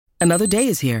Another day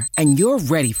is here, and you're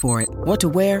ready for it. What to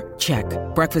wear? Check.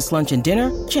 Breakfast, lunch, and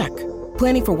dinner? Check.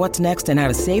 Planning for what's next and how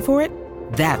to save for it?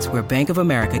 That's where Bank of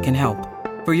America can help.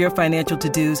 For your financial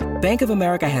to-dos, Bank of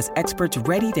America has experts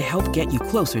ready to help get you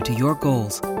closer to your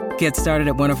goals. Get started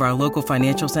at one of our local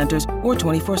financial centers or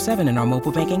 24/7 in our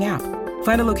mobile banking app.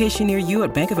 Find a location near you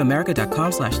at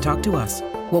bankofamerica.com/talktous.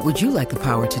 What would you like the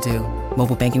power to do?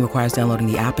 Mobile banking requires downloading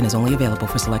the app and is only available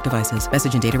for select devices.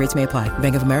 Message and data rates may apply.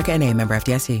 Bank of America N.A., member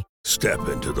FDIC. Step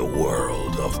into the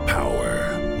world of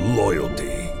power,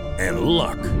 loyalty, and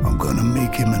luck. I'm gonna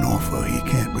make him an offer he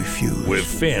can't refuse. With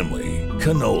family,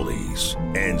 cannolis,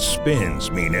 and spins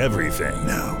mean everything.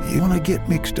 Now, you wanna get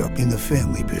mixed up in the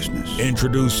family business.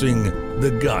 Introducing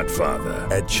The Godfather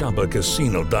at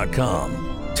ChumbaCasino.com.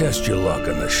 Test your luck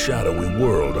in the shadowy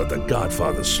world of The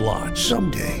Godfather slot.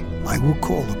 Someday, I will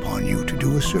call upon you to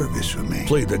do a service for me.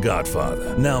 Play The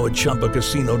Godfather, now at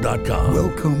ChumbaCasino.com.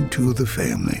 Welcome to the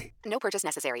family. No purchase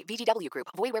necessary. VGW Group.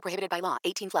 Void where prohibited by law.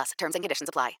 18+. Terms and conditions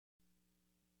apply.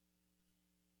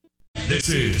 This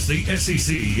is the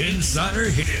SEC Insider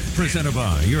Hit, presented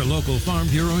by your local Farm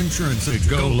Bureau Insurance agent.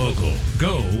 Go local.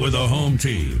 Go with a home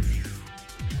team.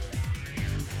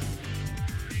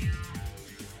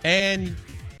 And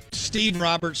Steve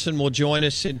Robertson will join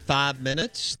us in 5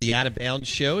 minutes. The Out of Bounds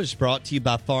Show is brought to you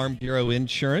by Farm Bureau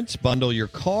Insurance. Bundle your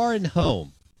car and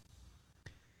home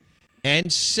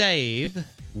and save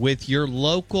with your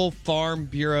local Farm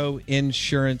Bureau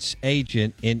Insurance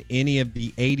agent in any of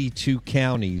the 82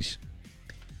 counties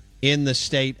in the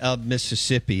state of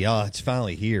Mississippi. Oh, it's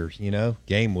finally here,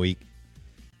 game week.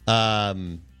 I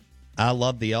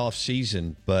love the off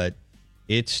season, but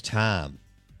it's time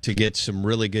to get some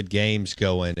really good games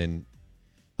going, and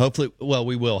hopefully,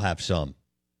 we will have some.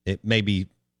 It may be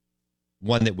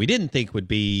one that we didn't think would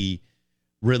be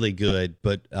really good,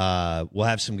 but we'll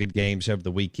have some good games over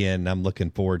the weekend. I'm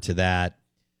looking forward to that.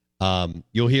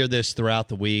 You'll hear this throughout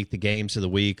the week. The games of the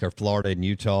week are Florida and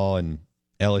Utah and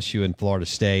LSU and Florida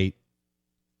State.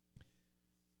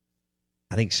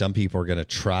 I think some people are going to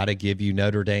try to give you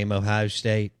Notre Dame, Ohio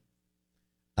State.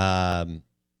 I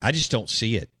just don't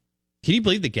see it. Can you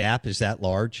believe the gap is that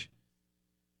large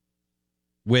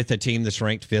with a team that's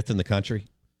ranked 5th in the country?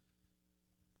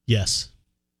 Yes.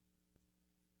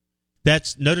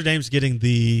 That's Notre Dame's getting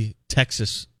the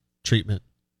Texas treatment,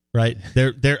 right?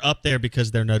 They're up there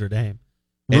because they're Notre Dame.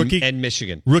 Rookie and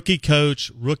Michigan. Rookie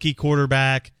coach, rookie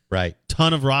quarterback. Right.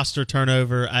 Ton of roster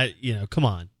turnover. Come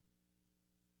on.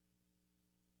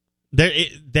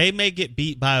 They may get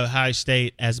beat by Ohio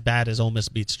State as bad as Ole Miss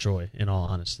beats Troy, in all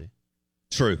honesty.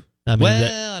 True. I mean,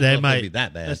 I don't know if it'll be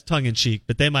that bad. That's tongue in cheek,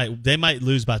 but they might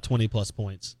lose by 20+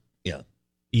 points. Yeah,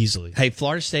 easily. Hey,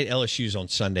 Florida State LSU's on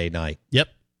Sunday night. Yep.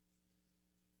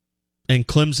 And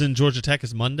Clemson Georgia Tech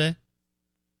is Monday.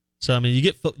 So I mean,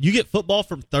 you get football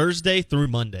from Thursday through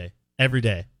Monday every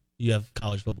day. You have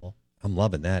college football. I'm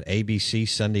loving that. ABC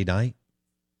Sunday night.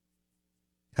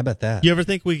 How about that? You ever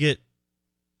think we get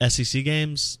SEC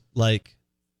games like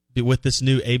with this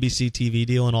new ABC TV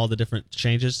deal and all the different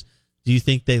changes? Do you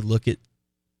think they look at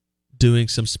doing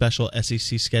some special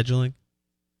SEC scheduling?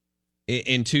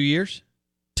 In 2 years?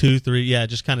 2, 3, yeah,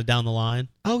 just kind of down the line.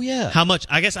 Oh, yeah. How much?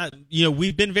 I guess,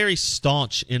 we've been very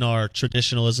staunch in our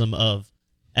traditionalism of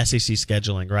SEC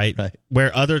scheduling, right? Right.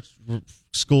 Where other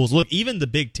schools, look, even the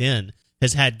Big Ten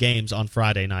has had games on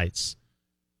Friday nights.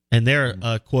 And they're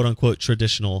a quote-unquote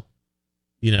traditional,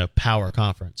 power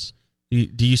conference.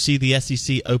 Do you see the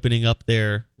SEC opening up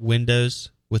their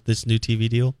windows with this new TV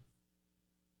deal?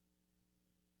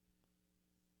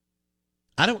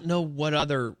 I don't know what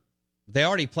other. They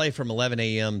already play from 11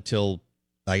 a.m. till,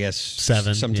 I guess,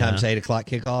 7, sometimes 8 o'clock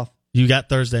kickoff. You got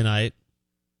Thursday night.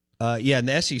 And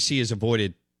the SEC is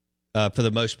avoided for the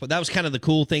most part. That was kind of the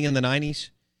cool thing in the 90s,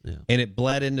 and it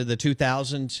bled into the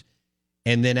 2000s.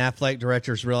 And then athletic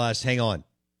directors realized, hang on,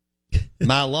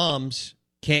 my alums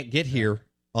can't get here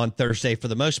on Thursday for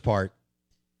the most part.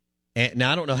 And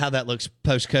now I don't know how that looks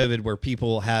post-COVID where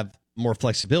people have more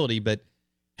flexibility, but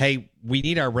hey, we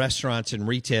need our restaurants and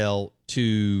retail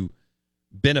to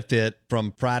benefit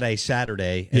from Friday,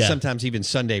 Saturday, and sometimes even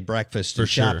Sunday breakfast and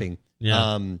shopping,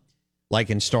 like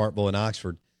in Starkville and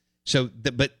Oxford. So,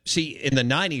 but see, in the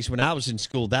 90s when I was in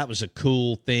school, that was a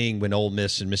cool thing when Ole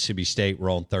Miss and Mississippi State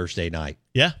were on Thursday night.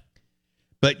 Yeah.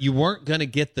 But you weren't going to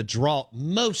get the draw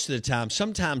most of the time.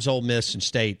 Sometimes Ole Miss and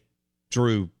State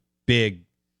drew big.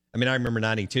 I mean, I remember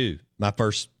 92, my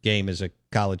first game as a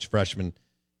college freshman,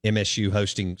 MSU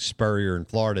hosting Spurrier in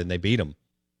Florida, and they beat them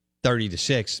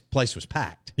 30-6. Place was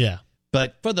packed. Yeah.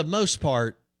 But for the most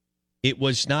part, it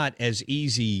was not as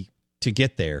easy to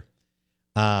get there.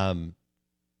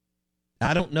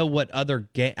 I don't know what other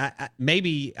game.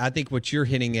 Maybe I think what you're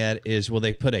hinting at is, will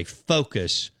they put a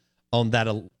focus on that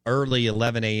early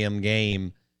 11 a.m.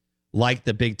 game like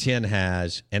the Big Ten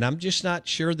has? And I'm just not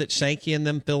sure that Sankey and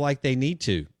them feel like they need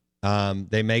to.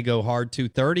 They may go hard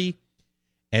 2:30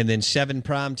 and then 7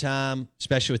 prime time,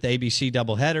 especially with ABC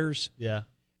doubleheaders. Yeah.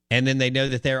 And then they know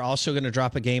that they're also going to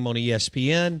drop a game on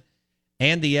ESPN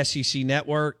and the SEC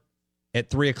network at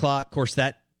 3 o'clock. Of course,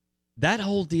 that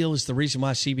whole deal is the reason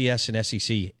why CBS and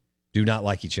SEC do not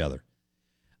like each other.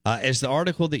 As the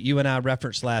article that you and I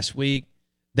referenced last week,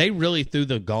 they really threw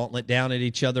the gauntlet down at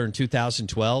each other in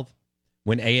 2012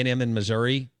 when A&M and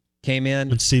Missouri came in.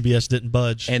 When CBS didn't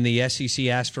budge. And the SEC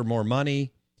asked for more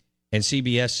money, and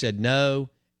CBS said no.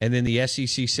 And then the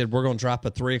SEC said, we're going to drop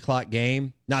a 3 o'clock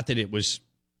game. Not that it was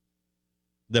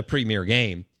the premier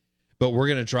game, but we're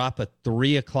going to drop a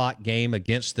 3 o'clock game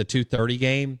against the 2:30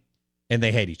 game, and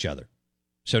they hate each other.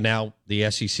 So now the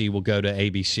SEC will go to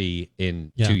ABC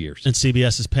in 2 years. And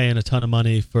CBS is paying a ton of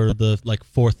money for the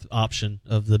fourth option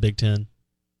of the Big Ten.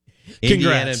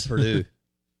 Indiana Congrats. and Purdue.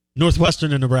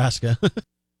 Northwestern and Nebraska.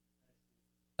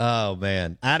 Oh,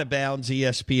 man. Out of Bounds,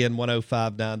 ESPN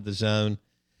 105.9 The Zone.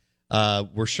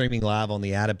 We're streaming live on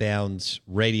the Out of Bounds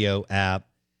radio app.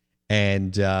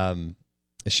 And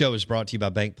the show is brought to you by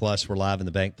Bank Plus. We're live in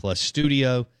the Bank Plus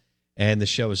studio. And the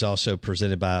show is also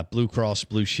presented by Blue Cross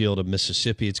Blue Shield of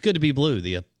Mississippi. It's good to be blue,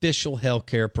 the official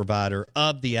healthcare provider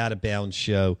of the Out of Bounds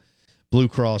show, Blue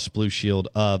Cross Blue Shield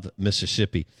of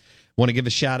Mississippi. Want to give a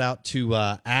shout out to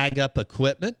Ag Up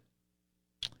Equipment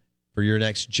for your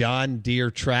next John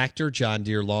Deere tractor, John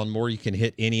Deere lawnmower. You can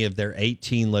hit any of their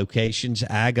 18 locations,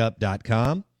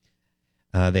 agup.com.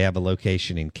 They have a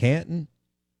location in Canton,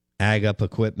 Ag Up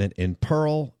Equipment in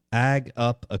Pearl, Ag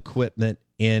Up Equipment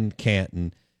in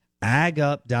Canton.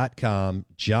 agup.com,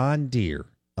 John Deere,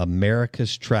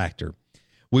 America's tractor.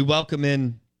 We welcome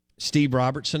in Steve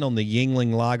Robertson on the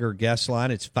Yingling Lager guest line.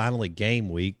 It's finally game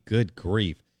week. Good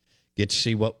grief. Get to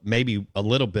see maybe a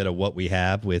little bit of what we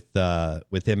have with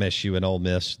MSU and Ole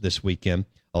Miss this weekend,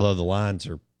 although the lines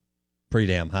are pretty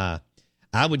damn high.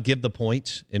 I would give the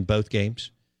points in both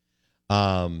games.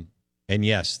 And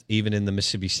yes, even in the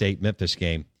Mississippi State-Memphis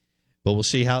game. But we'll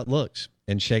see how it looks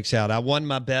and shakes out. I won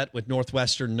my bet with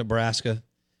Northwestern, Nebraska.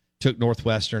 Took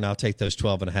Northwestern. I'll take those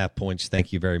 12.5 points.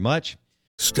 Thank you very much.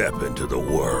 Step into the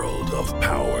world of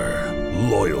power,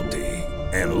 loyalty,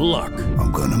 and luck.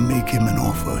 I'm gonna make him an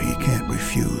offer he can't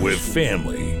refuse. With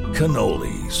family,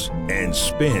 cannolis, and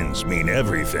spins mean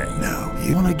everything. Now,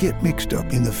 you wanna get mixed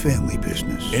up in the family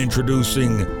business.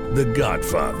 Introducing The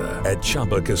Godfather at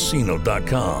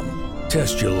ChumbaCasino.com.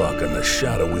 Test your luck in the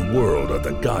shadowy world of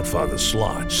The Godfather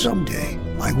slot. Someday,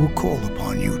 I will call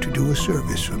upon you to do a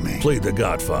service for me. Play The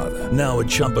Godfather now at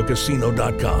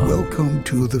ChumbaCasino.com. Welcome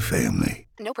to the family.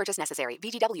 No purchase necessary.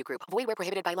 VGW Group. Void where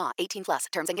prohibited by law. 18 plus.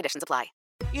 Terms and conditions apply.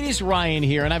 It is Ryan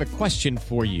here, and I have a question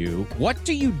for you. What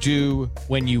do you do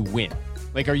when you win?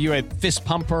 Like, are you a fist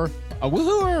pumper, a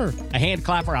woohooer, a hand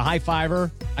clapper, a high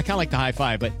fiver? I kind of like the high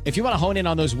five, but if you want to hone in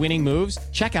on those winning moves,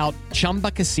 check out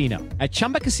Chumba Casino. At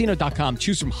ChumbaCasino.com,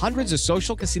 choose from hundreds of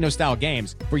social casino-style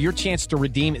games for your chance to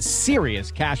redeem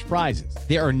serious cash prizes.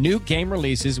 There are new game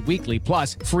releases weekly,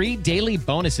 plus free daily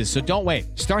bonuses. So don't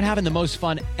wait. Start having the most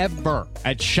fun ever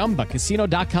at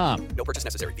ChumbaCasino.com. No purchase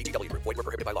necessary. VGW Group. Void where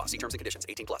prohibited by law. See terms and conditions.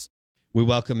 18 plus. We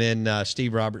welcome in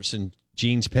Steve Robertson,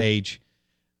 Gene's Page,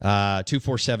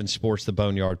 247 Sports, the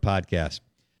Boneyard Podcast.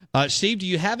 Steve, do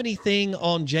you have anything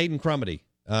on Jaden Crumedy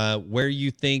where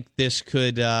you think this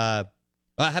could how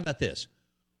about this?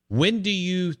 When do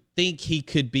you think he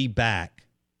could be back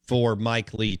for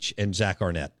Mike Leach and Zach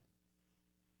Arnett?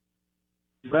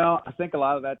 Well, I think a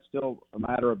lot of that's still a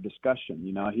matter of discussion.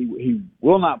 You know, he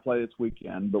will not play this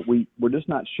weekend, but we're just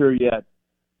not sure yet,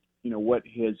 you know, what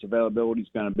his availability is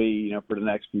going to be, you know, for the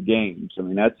next few games. I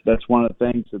mean, that's one of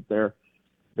the things that they're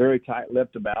very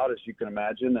tight-lipped about, as you can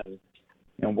imagine.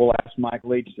 And we'll ask Mike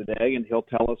Leach today, and he'll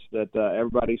tell us that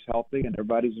everybody's healthy and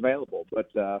everybody's available. But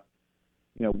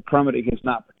you know, Crumedy did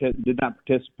not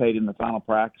participate in the final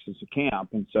practices of camp,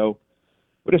 and so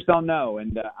we just don't know.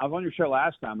 And I was on your show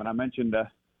last time, and I mentioned,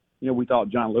 you know, we thought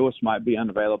John Lewis might be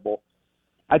unavailable.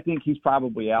 I think he's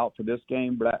probably out for this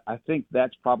game, but I think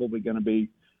that's probably going to be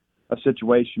a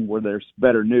situation where there's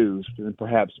better news than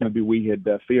perhaps maybe we had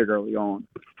feared early on.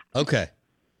 Okay.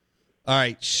 All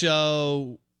right.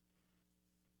 So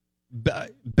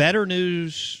better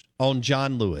news on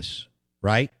John Lewis,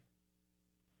 right?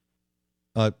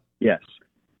 Yes.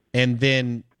 And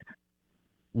then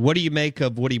what do you make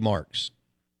of Woody Marks?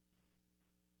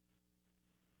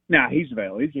 No, he's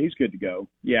available. He's good to go.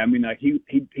 Yeah, I mean, like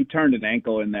he turned an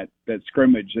ankle in that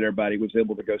scrimmage that everybody was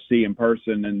able to go see in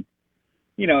person, and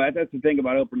that's the thing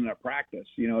about opening up practice.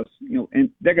 And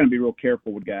they're going to be real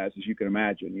careful with guys, as you can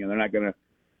imagine. They're not going to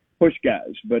push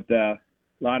guys, but a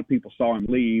lot of people saw him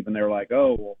leave, and they were like,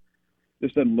 "Oh, well,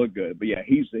 this doesn't look good." But yeah,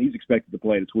 he's expected to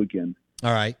play this weekend.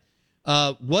 All right.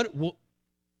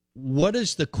 What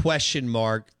is the question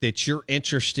mark that you're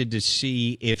interested to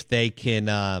see if they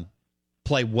can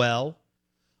play well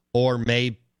or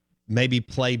maybe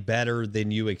play better than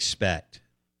you expect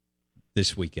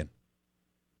this weekend?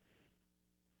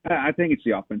 I think it's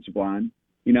the offensive line.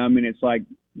 It's like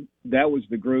that was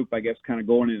the group, I guess, kind of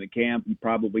going into camp you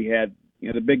probably had,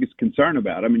 the biggest concern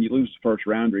about. I mean, you lose the first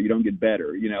rounder, you don't get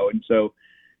better, and so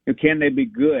can they be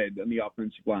good on the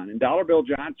offensive line? And Dollar Bill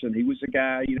Johnson, he was a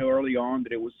guy, early on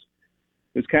that it was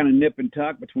kind of nip and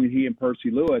tuck between he and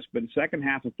Percy Lewis. But in the second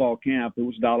half of fall camp, it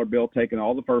was Dollar Bill taking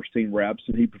all the first-team reps,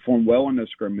 and he performed well in those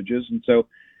scrimmages. And so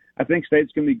I think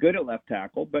State's going to be good at left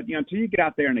tackle. But, until you get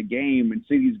out there in a game and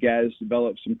see these guys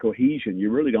develop some cohesion, you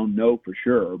really don't know for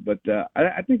sure. But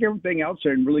I think everything else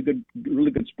are in really good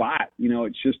spot.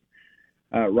 It's just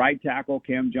right tackle,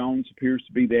 Cam Jones appears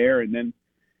to be there. And then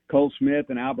Cole Smith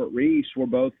and Albert Reese were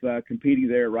both competing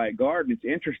there at right guard. And it's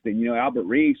interesting, Albert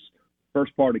Reese,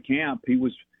 first part of camp, he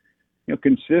was,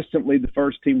 consistently the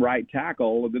first team right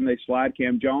tackle. And then they slide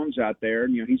Cam Jones out there,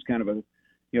 and he's kind of a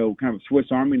Swiss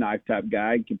Army knife type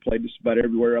guy. He can play just about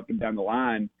everywhere up and down the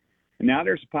line. And now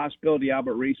there's a possibility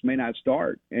Albert Reese may not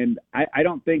start. And I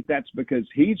don't think that's because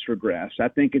he's regressed. I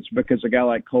think it's because a guy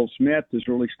like Cole Smith has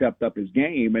really stepped up his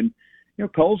game. And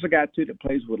Cole's a guy too that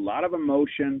plays with a lot of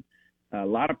emotion, a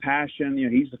lot of passion.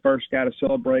 He's the first guy to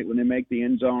celebrate when they make the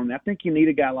end zone. I think you need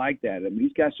a guy like that. I mean,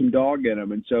 he's got some dog in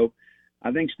him. And so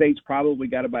I think State's probably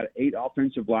got about 8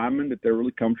 offensive linemen that they're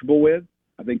really comfortable with.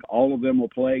 I think all of them will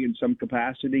play in some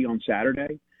capacity on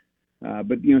Saturday.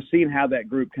 But seeing how that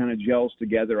group kind of gels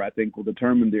together, I think will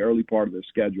determine the early part of the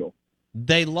schedule.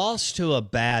 They lost to a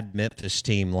bad Memphis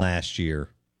team last year.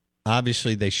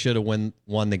 Obviously, they should have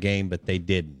won the game, but they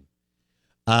didn't.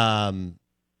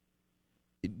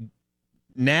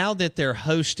 Now that they're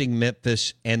hosting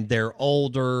Memphis and they're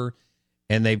older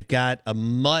and they've got a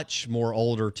much more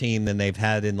older team than they've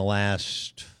had in the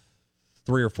last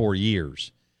 3 or 4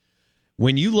 years,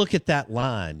 when you look at that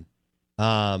line,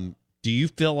 do you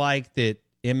feel like that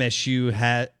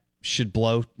MSU should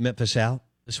blow Memphis out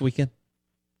this weekend?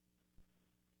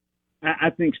 I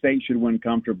think State should win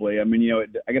comfortably. I mean,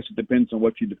 I guess it depends on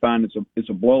what you define as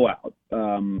a blowout.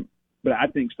 But I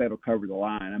think State will cover the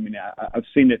line. I mean, I've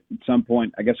seen it at some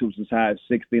point. I guess it was as high as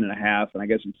 16.5, and I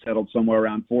guess it settled somewhere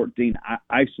around 14.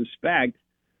 I suspect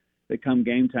that come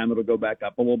game time, it'll go back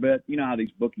up a little bit. You know how these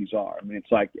bookies are. I mean,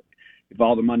 it's like if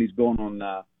all the money's going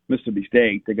on Mississippi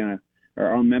State,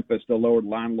 or on Memphis, they'll lower the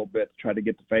line a little bit to try to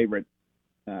get the favorite,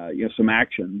 some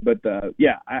action. But,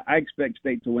 I expect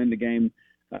State to win the game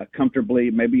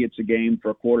comfortably. Maybe it's a game for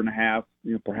a quarter and a half,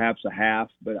 perhaps a half.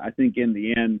 But I think in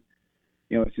the end,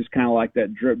 it's just kind of like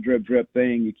that drip, drip, drip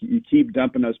thing. You keep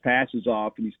dumping those passes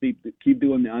off, and you keep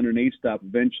doing the underneath stuff.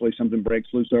 Eventually, something breaks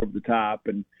loose over the top.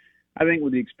 And I think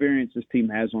with the experience this team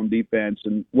has on defense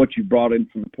and what you brought in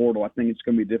from the portal, I think it's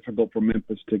going to be difficult for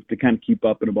Memphis to kind of keep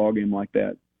up in a ballgame like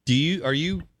that. Are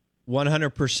you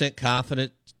 100%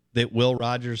 confident that Will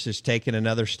Rogers has taken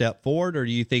another step forward, or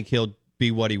do you think he'll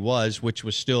be what he was, which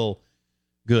was still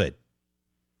good?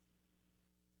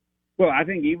 Well, I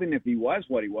think even if he was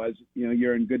what he was,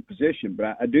 you're in good position.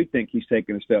 But I do think he's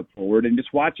taken a step forward. And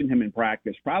just watching him in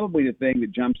practice, probably the thing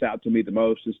that jumps out to me the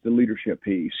most is the leadership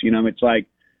piece. It's like,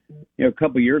 a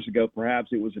couple of years ago, perhaps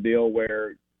it was a deal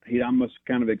where he'd almost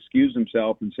kind of excuse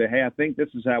himself and say, hey, I think this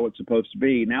is how it's supposed to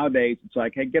be. Nowadays, it's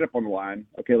like, hey, get up on the line.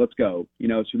 Okay, let's go.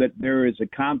 So that there is a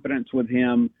confidence with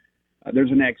him.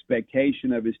 There's an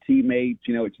expectation of his teammates.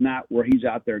 It's not where he's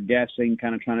out there guessing,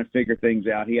 kind of trying to figure things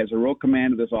out. He has a real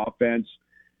command of this offense.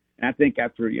 And I think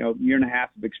after, year and a half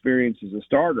of experience as a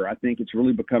starter, I think it's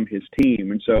really become his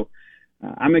team. And so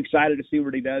I'm excited to see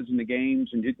what he does in the games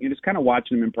and just kind of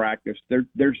watching him in practice.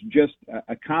 There's just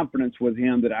a confidence with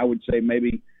him that I would say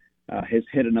maybe has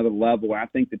hit another level. I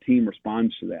think the team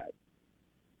responds to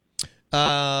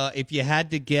that. If you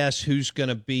had to guess who's going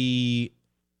to be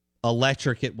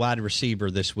electric at wide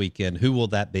receiver this weekend, who will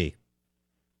that be?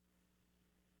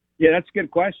 Yeah, that's a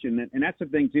good question. And that's the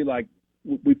thing, too, like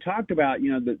we've talked about,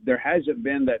 that there hasn't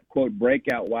been that, quote,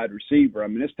 breakout wide receiver. I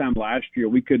mean, this time last year,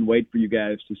 we couldn't wait for you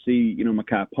guys to see,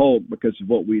 Mekhi Polk because of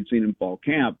what we had seen in fall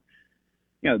camp.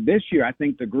 This year, I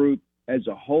think the group as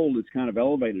a whole has kind of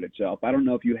elevated itself. I don't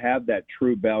know if you have that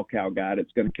true bell cow guy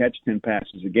that's going to catch 10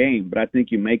 passes a game, but I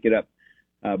think you make it up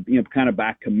kind of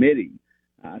by committee.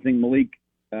 I think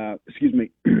I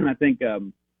think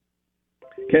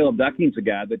Caleb Ducking's a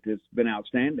guy that has been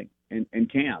outstanding in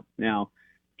camp. Now,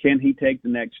 can he take the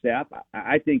next step?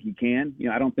 I think he can.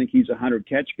 I don't think he's a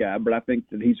 100-catch guy, but I think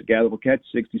that he's a guy that will catch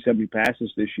 60, 70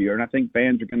 passes this year, and I think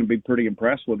fans are going to be pretty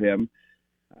impressed with him.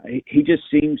 He just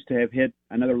seems to have hit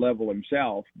another level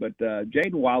himself. But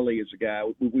Jaden Walley is a guy,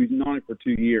 we've known him for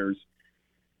 2 years.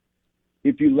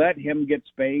 If you let him get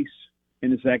space in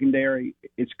the secondary,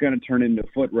 it's going to turn into a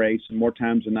foot race, and more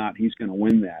times than not, he's going to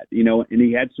win that. And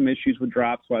he had some issues with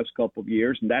drops the last couple of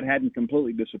years, and that hadn't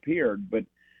completely disappeared. But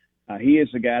he is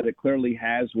a guy that clearly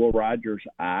has Will Rogers'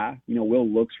 eye. Will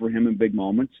looks for him in big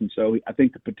moments, and so I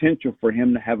think the potential for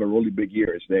him to have a really big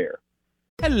year is there.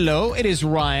 Hello, it is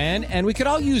Ryan, and we could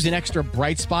all use an extra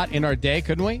bright spot in our day,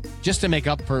 couldn't we? Just to make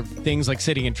up for things like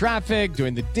sitting in traffic,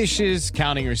 doing the dishes,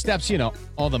 counting your steps,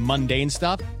 all the mundane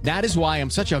stuff. That is why I'm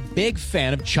such a big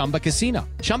fan of Chumba Casino.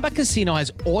 Chumba Casino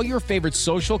has all your favorite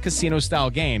social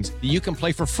casino-style games that you can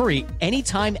play for free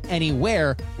anytime,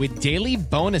 anywhere with daily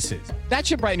bonuses. That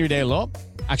should brighten your day a little.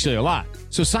 Actually, a lot.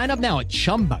 So sign up now at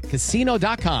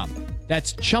ChumbaCasino.com.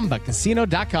 That's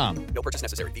ChumbaCasino.com. No purchase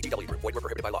necessary. VGW Group. Void where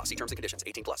prohibited by law. See terms and conditions.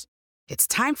 18+. It's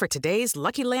time for today's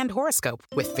Lucky Land horoscope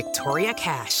with Victoria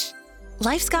Cash.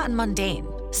 Life's gotten mundane,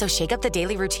 so shake up the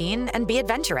daily routine and be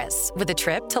adventurous with a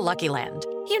trip to Lucky Land.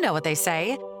 You know what they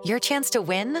say. Your chance to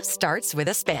win starts with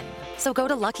a spin. So go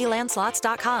to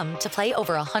LuckyLandSlots.com to play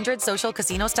over 100 social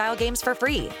casino-style games for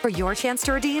free for your chance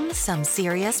to redeem some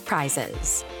serious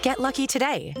prizes. Get lucky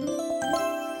today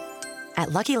at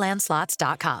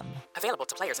LuckyLandSlots.com. Available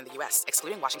to players in the U.S.,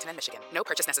 excluding Washington and Michigan. No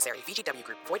purchase necessary. VGW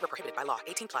Group. Void where prohibited by law.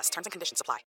 18+. Terms and conditions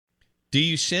apply. Do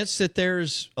you sense that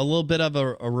there's a little bit of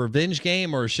a revenge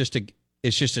game, or it's just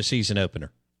a season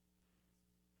opener?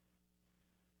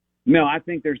 No, I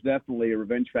think there's definitely a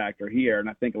revenge factor here, and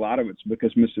I think a lot of it's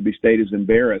because Mississippi State is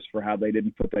embarrassed for how they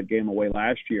didn't put that game away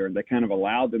last year, and they kind of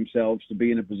allowed themselves to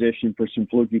be in a position for some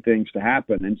fluky things to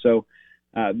happen. And so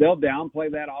they'll downplay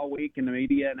that all week in the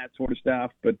media and that sort of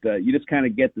stuff, but you just kind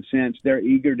of get the sense they're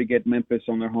eager to get Memphis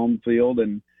on their home field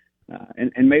and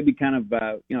maybe kind of,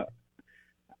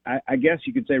 I guess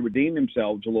you could say redeem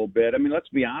themselves a little bit. I mean, let's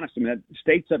be honest. I mean,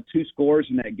 State's up 2 scores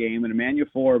in that game, and Emmanuel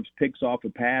Forbes picks off a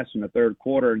pass in the third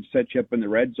quarter and sets you up in the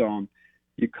red zone.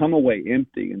 You come away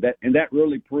empty, and that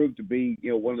really proved to be,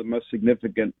 one of the most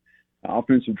significant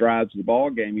offensive drives of the ball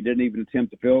game. You didn't even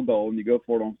attempt a field goal, and you go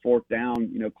for it on fourth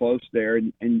down, close there,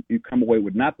 and you come away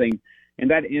with nothing. And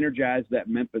that energized that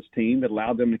Memphis team that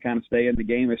allowed them to kind of stay in the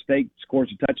game. If State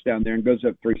scores a touchdown there and goes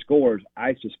up 3 scores,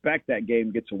 I suspect that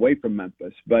game gets away from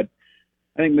Memphis. But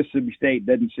I think Mississippi State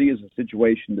doesn't see it as a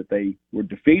situation that they were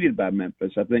defeated by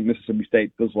Memphis. I think Mississippi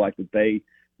State feels like that they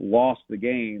lost the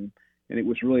game, and it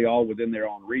was really all within their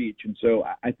own reach. And so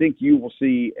I think you will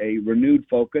see a renewed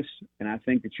focus, and I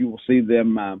think that you will see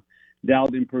them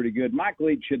dialed in pretty good. Mike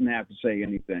Leach shouldn't have to say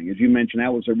anything. As you mentioned,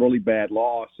 that was a really bad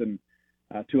loss and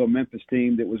to a Memphis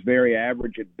team that was very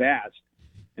average at best.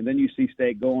 And then you see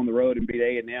State go on the road and beat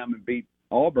A&M and beat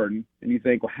Auburn, and you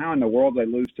think, well, how in the world did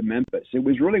they lose to Memphis? It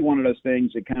was really one of those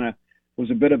things that kind of was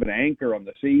a bit of an anchor on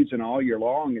the season all year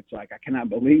long. It's like, I cannot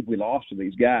believe we lost to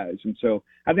these guys. And so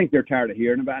I think they're tired of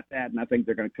hearing about that, and I think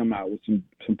they're going to come out with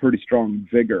some pretty strong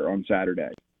vigor on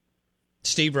Saturday.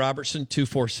 Steve Robertson,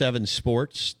 247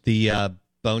 Sports, the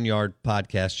Boneyard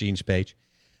podcast, Gene's page.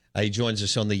 He joins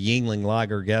us on the Yingling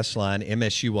Lager guest line.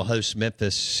 MSU will host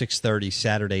Memphis 6:30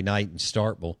 Saturday night in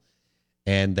Starkville,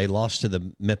 and they lost to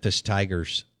the Memphis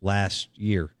Tigers last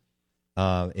year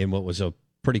in what was a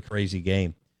pretty crazy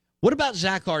game. What about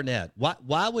Zach Arnett?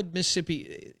 Why would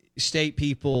Mississippi State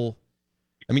people?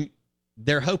 I mean,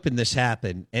 they're hoping this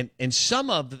happened, and some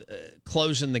of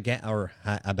closing the gap or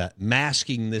about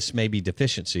masking this maybe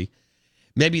deficiency.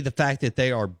 Maybe the fact that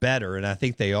they are better, and I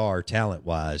think they are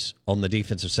talent-wise on the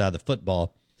defensive side of the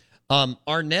football.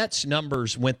 Arnett's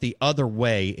numbers went the other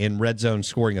way in red zone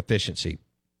scoring efficiency.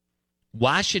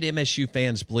 Why should MSU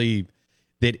fans believe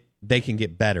that they can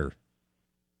get better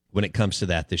when it comes to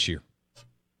that this year?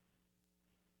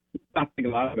 I think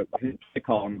a lot of it, I think play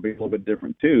calling will be a little bit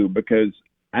different too, because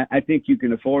I think you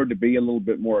can afford to be a little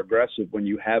bit more aggressive when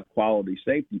you have quality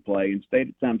safety play. And State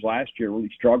at times last year really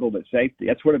struggled at safety.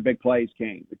 That's where the big plays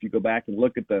came. If you go back and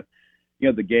look at the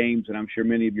games, and I'm sure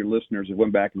many of your listeners have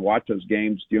went back and watched those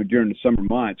games during the summer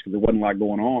months because there wasn't a lot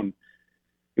going on,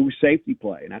 it was safety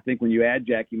play. And I think when you add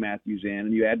Jackie Matthews in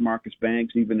and you add Marcus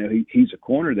Banks, even though he's a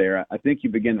corner there, I think you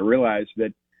begin to realize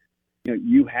that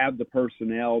you have the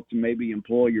personnel to maybe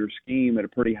employ your scheme at a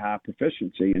pretty high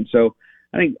proficiency. And so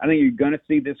I think you're going to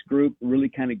see this group really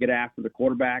kind of get after the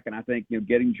quarterback, and I think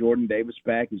getting Jordan Davis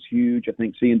back is huge. I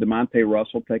think seeing DeMonte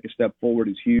Russell take a step forward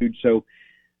is huge. So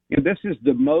this is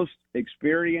the most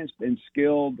experienced and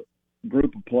skilled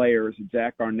group of players that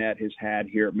Zach Arnett has had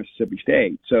here at Mississippi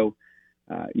State. So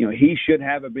he should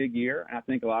have a big year. I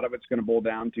think a lot of it's going to boil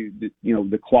down to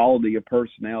the quality of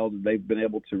personnel that they've been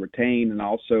able to retain and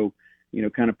also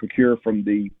kind of procure from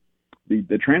the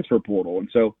transfer portal. And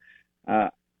so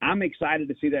I'm excited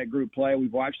to see that group play.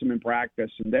 We've watched them in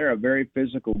practice, and they're a very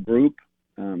physical group.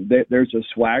 There's a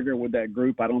swagger with that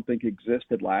group I don't think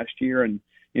existed last year. And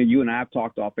you and I have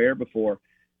talked off air before.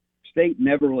 State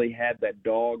never really had that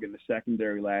dog in the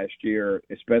secondary last year,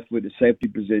 especially the safety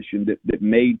position that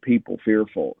made people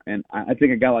fearful. And I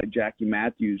think a guy like Jackie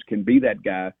Matthews can be that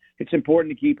guy. It's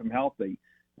important to keep him healthy.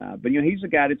 But he's a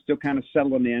guy that's still kind of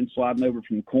settling in, sliding over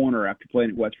from the corner after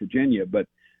playing at West Virginia. But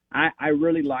I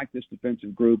really like this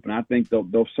defensive group, and I think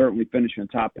they'll certainly finish in the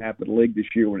top half of the league this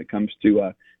year when it comes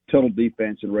to total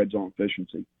defense and red zone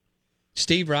efficiency.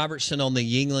 Steve Robertson on the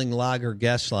Yingling Lager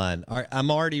guest line.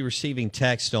 I'm already receiving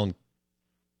text on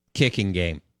kicking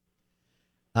game.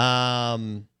 Where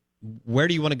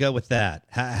do you want to go with that?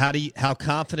 How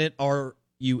confident are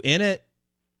you in it,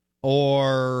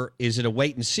 or is it a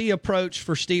wait and see approach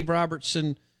for Steve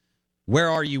Robertson? Where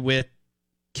are you with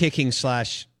kicking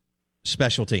 /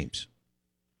 special teams?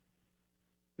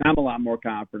 I'm a lot more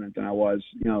confident than I was,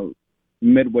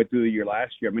 midway through the year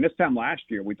last year. I mean, this time last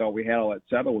year, we thought we had all that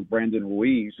settled with Brandon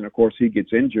Ruiz, and of course he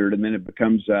gets injured, and then it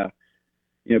becomes,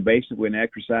 basically an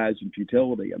exercise in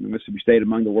futility. I mean, Mississippi State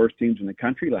among the worst teams in the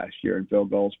country last year in field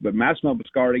goals, but Massimo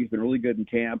Biscardi has been really good in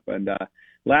camp, and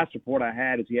last report I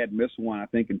had is he hadn't missed one, I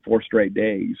think, in 4 straight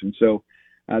days, and so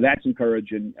that's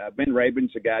encouraging. Ben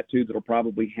Rabin's a guy, too, that'll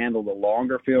probably handle the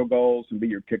longer field goals and be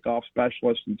your kickoff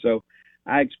specialist. And so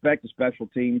I expect the special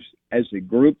teams as a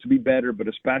group to be better, but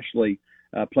especially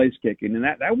place kicking. And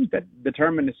that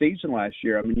determined the season last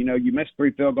year. I mean, you missed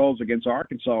 3 field goals against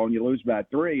Arkansas and you lose by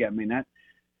 3. I mean,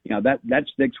 that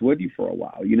sticks with you for a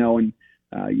while, and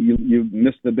you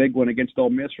missed the big one against Ole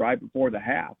Miss right before the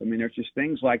half. I mean, there's just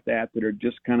things like that are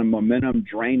just kind of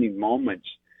momentum-draining moments.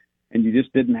 And you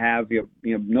just didn't have,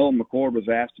 Nolan McCord was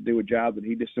asked to do a job that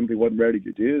he just simply wasn't ready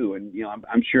to do. And,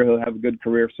 I'm sure he'll have a good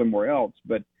career somewhere else.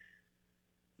 But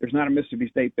there's not a Mississippi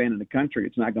State fan in the country.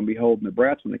 It's not going to be holding their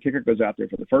breath when the kicker goes out there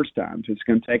for the first time. So it's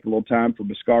going to take a little time for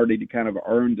Biscardi to kind of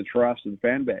earn the trust of the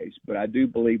fan base. But I do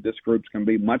believe this group's going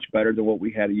to be much better than what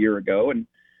we had a year ago. And,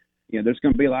 there's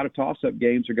going to be a lot of toss-up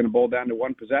games that are going to boil down to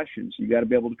one possession. So you got to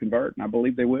be able to convert, and I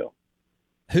believe they will.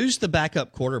 Who's the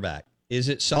backup quarterback? Is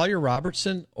it Sawyer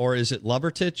Robertson, or is it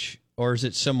Lovertich, or is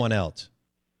it someone else?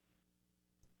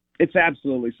 It's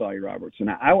absolutely Sawyer Robertson.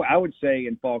 I would say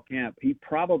in fall camp, he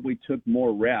probably took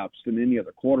more reps than any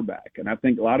other quarterback. And I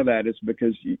think a lot of that is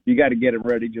because you got to get him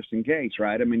ready just in case,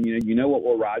 right? I mean, you know what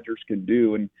Will Rogers can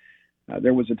do. And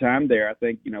there was a time there, I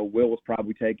think, Will was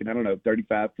probably taking,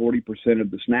 35, 40% of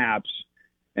the snaps,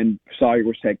 and Sawyer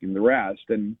was taking the rest.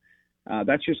 And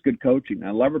that's just good coaching.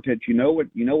 Now, Lovertich, you know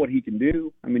what he can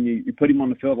do. I mean, you put him on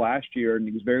the field last year, and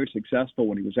he was very successful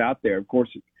when he was out there. Of course,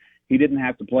 he didn't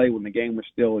have to play when the game was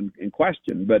still in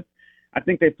question, but I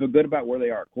think they feel good about where they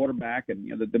are at quarterback. And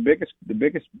the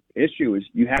biggest issue is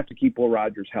you have to keep Will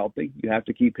Rogers healthy. You have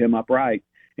to keep him upright,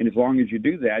 and as long as you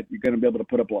do that, you're going to be able to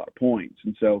put up a lot of points.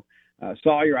 And so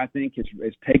Sawyer, I think,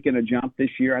 has taken a jump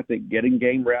this year. I think getting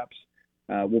game reps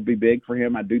will be big for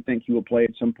him. I do think he will play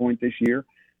at some point this year.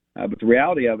 But the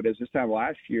reality of it is this time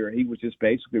last year, he was just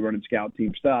basically running scout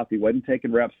team stuff. He wasn't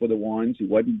taking reps for the ones. He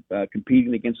wasn't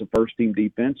competing against a first-team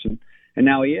defense, and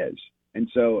now he is. And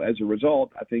so as a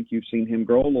result, I think you've seen him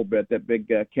grow a little bit. That big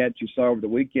catch you saw over the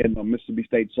weekend on Mississippi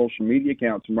State social media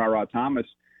accounts from Ra Thomas,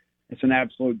 it's an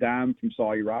absolute dime from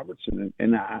Sawyer Robertson.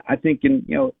 And I think,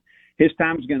 his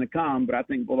time's going to come, but I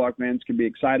think Bulldog fans can be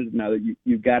excited to know that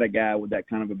you've got a guy with that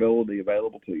kind of ability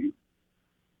available to you.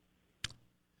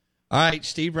 All right,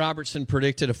 Steve Robertson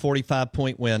predicted a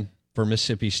 45-point win for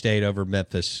Mississippi State over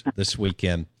Memphis this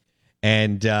weekend.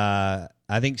 And I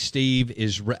think Steve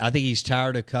he's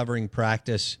tired of covering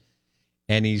practice,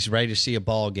 and he's ready to see a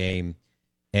ball game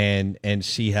and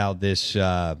see how this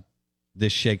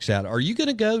shakes out. Are you going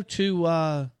to go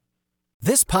to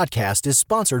This podcast is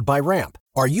sponsored by Ramp.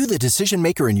 Are you the decision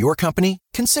maker in your company?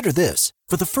 Consider this.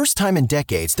 For the first time in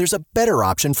decades, there's a better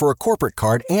option for a corporate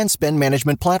card and spend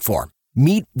management platform.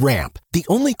 Meet Ramp, the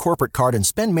only corporate card and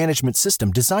spend management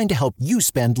system designed to help you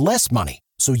spend less money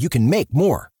so you can make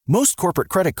more. Most corporate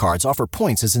credit cards offer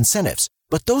points as incentives,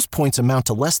 but those points amount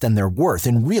to less than their worth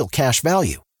in real cash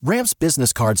value. Ramp's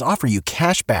business cards offer you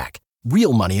cash back,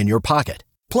 real money in your pocket.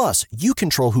 Plus, you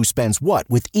control who spends what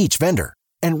with each vendor.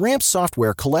 And Ramp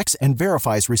software collects and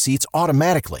verifies receipts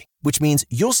automatically, which means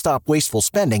you'll stop wasteful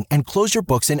spending and close your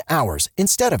books in hours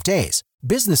instead of days.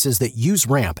 Businesses that use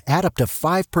Ramp add up to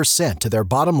 5% to their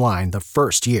bottom line the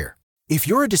first year. If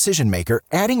you're a decision maker,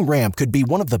 adding Ramp could be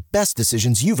one of the best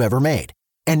decisions you've ever made.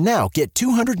 And now get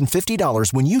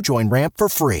 $250 when you join Ramp for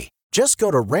free. Just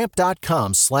go to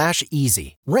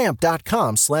ramp.com/easy.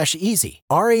 Ramp.com/easy.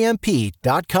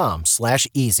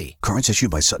 RAMP.com/easy. Cards issued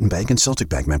by Sutton Bank and Celtic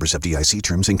Bank, members of FDIC.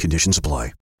 Terms and conditions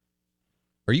apply.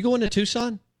 Are you going to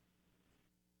Tucson?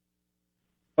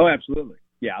 Oh, absolutely.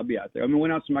 Yeah, I'll be out there. I mean,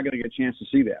 when else am I going to get a chance to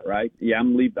see that, right? Yeah,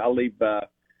 I'll leave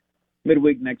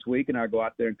midweek next week, and I'll go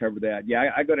out there and cover that.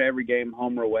 Yeah, I go to every game,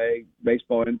 home or away,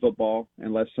 baseball and football,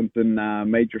 unless something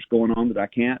major's going on that I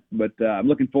can't. But I'm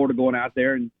looking forward to going out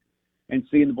there and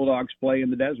seeing the Bulldogs play in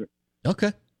the desert.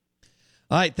 Okay.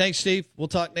 All right. Thanks, Steve. We'll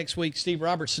talk next week. Steve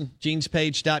Robertson,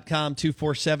 genespage.com,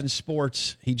 247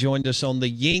 Sports. He joined us on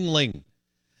the Yuengling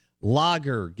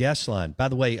Lager guest line. By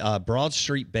the way, Broad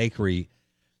Street Bakery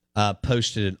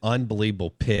posted an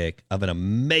unbelievable pic of an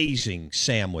amazing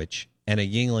sandwich and a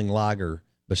Yuengling Lager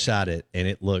beside it, and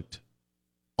it looked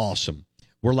awesome.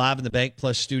 We're live in the Bank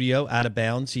Plus studio, Out of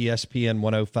Bounds, ESPN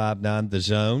 105.9 The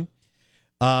Zone.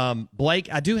 Blake,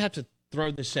 I do have to throw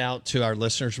this out to our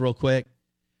listeners real quick.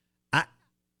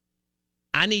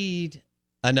 I need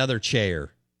another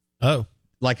chair. Oh,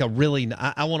 like a really,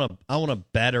 I want a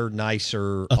better,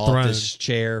 nicer a office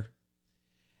chair.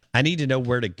 I need to know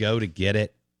where to go to get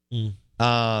it. And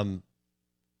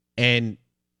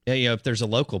if there's a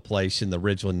local place in the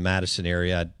Ridgeland, Madison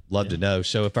area, I'd love to know.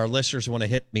 So if our listeners want to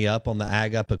hit me up on the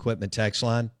Ag Up Equipment text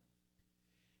line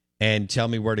and tell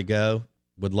me where to go,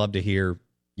 would love to hear,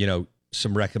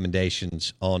 some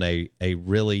recommendations on a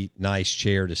really nice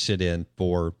chair to sit in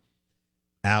for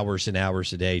hours and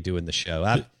hours a day doing the show.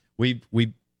 I've been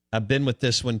with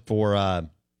this one for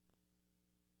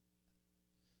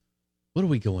what are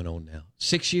we going on now?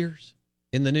 6 years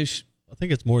in the new. I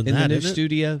think it's more than in that. The new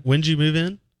studio. When did you move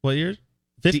in? What year?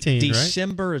 15,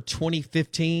 December of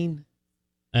 2015.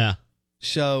 Yeah.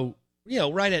 So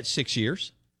right at 6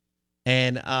 years,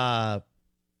 and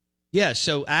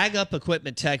so Ag Up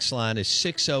Equipment text line is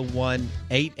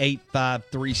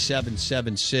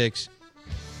 601-885-3776.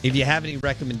 If you have any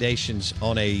recommendations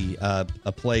on a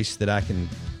place that I can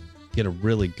get a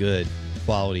really good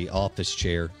quality office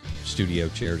chair, studio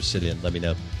chair to sit in, let me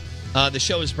know. The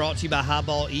show is brought to you by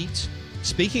Highball Eats.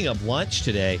 Speaking of lunch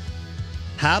today,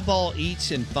 Highball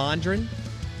Eats in Fondren,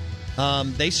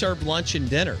 they serve lunch and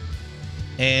dinner.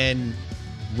 And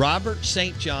Robert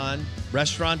St. John,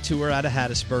 restaurateur out of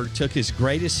Hattiesburg, took his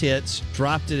greatest hits,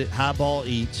 dropped it at Highball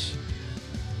Eats.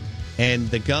 And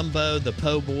the gumbo, the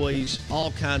po' boys,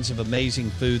 all kinds of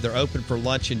amazing food. They're open for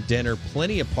lunch and dinner.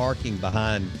 Plenty of parking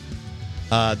behind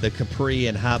the Capri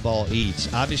and Highball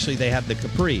Eats. Obviously, they have the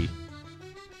Capri,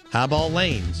 Highball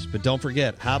Lanes. But don't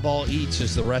forget, Highball Eats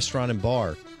is the restaurant and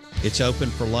bar. It's open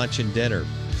for lunch and dinner.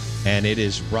 And it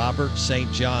is Robert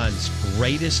St. John's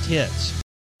greatest hits.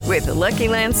 With the Lucky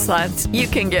Land Slots, you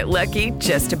can get lucky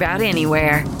just about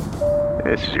anywhere.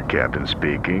 This is your captain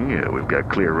speaking. We've got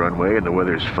clear runway and the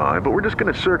weather's fine, but we're just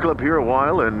going to circle up here a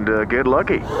while and get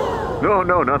lucky.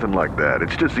 No, nothing like that.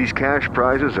 It's just these cash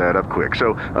prizes add up quick.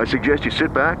 So I suggest you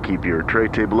sit back, keep your tray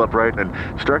table upright, and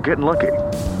start getting lucky.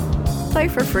 Play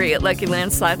for free at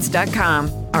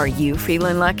LuckyLandSlots.com. Are you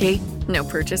feeling lucky? No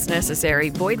purchase necessary.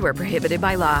 Void where prohibited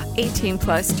by law.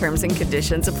 18+ terms and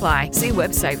conditions apply. See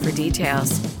website for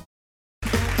details.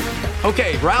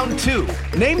 Okay, round two.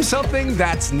 Name something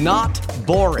that's not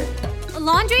boring. A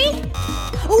laundry?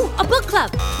 Ooh, a book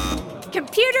club.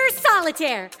 Computer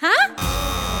solitaire, huh?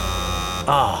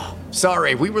 Ah,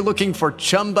 sorry, we were looking for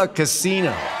Chumba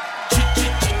Casino.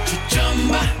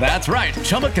 That's right,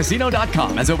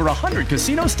 ChumbaCasino.com has over 100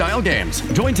 casino-style games.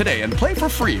 Join today and play for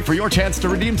free for your chance to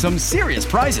redeem some serious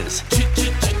prizes.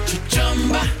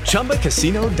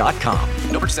 ChumbaCasino.com.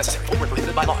 No purchase necessary. Void where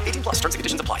prohibited by law. 18+ terms and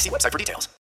conditions apply. See website for details.